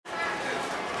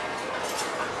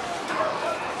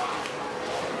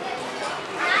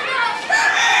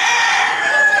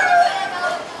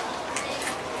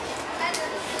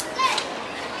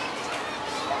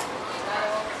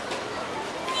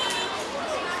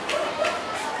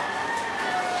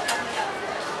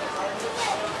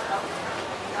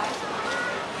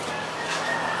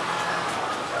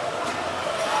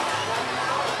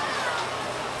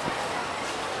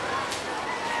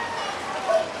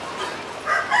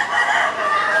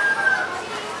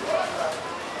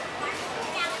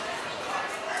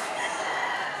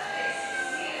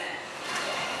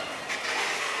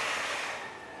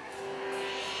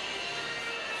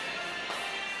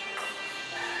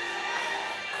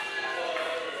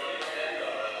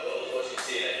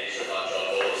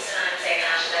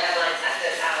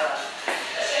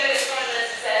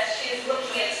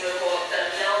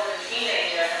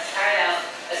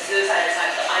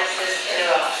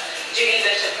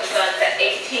confirmed that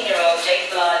 18-year-old Jake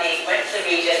Velarde went to the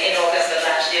region in August of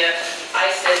last year.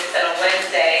 ISIS said on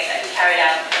Wednesday that he carried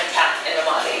out an attack in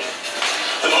Ramadi.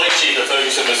 The police chief of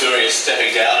Ferguson, Missouri is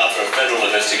stepping down after a federal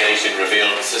investigation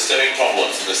revealed systemic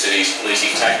problems in the city's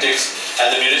policing tactics and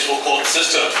the municipal court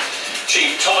system.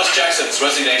 Chief Thomas Jackson's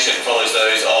resignation follows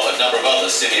those of a number of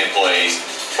other city employees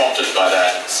prompted by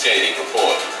that scathing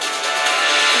report.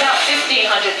 About 1,500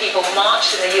 people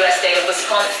marched in the U.S. state of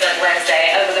Wisconsin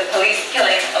Wednesday over the police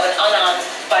killing of an unarmed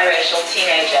biracial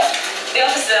teenager. The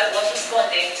officer was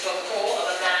responding to a call of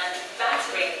a man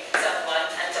battering someone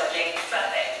and dodging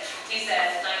traffic. He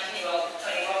said 19-year-old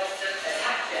Tony Robinson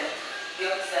attacked him.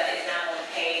 The officer is now on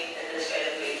paid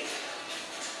administrative leave.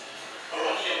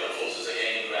 Iranian forces are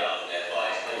gaining ground in their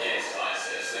fight against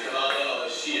ISIS. The commander of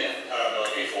the Shia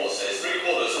paramilitary force says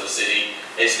three-quarters of the city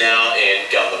is now in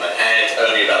government hands.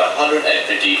 Only about 150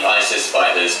 ISIS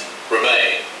fighters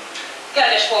remain.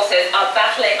 Kurdish forces are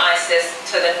battling ISIS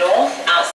to the north.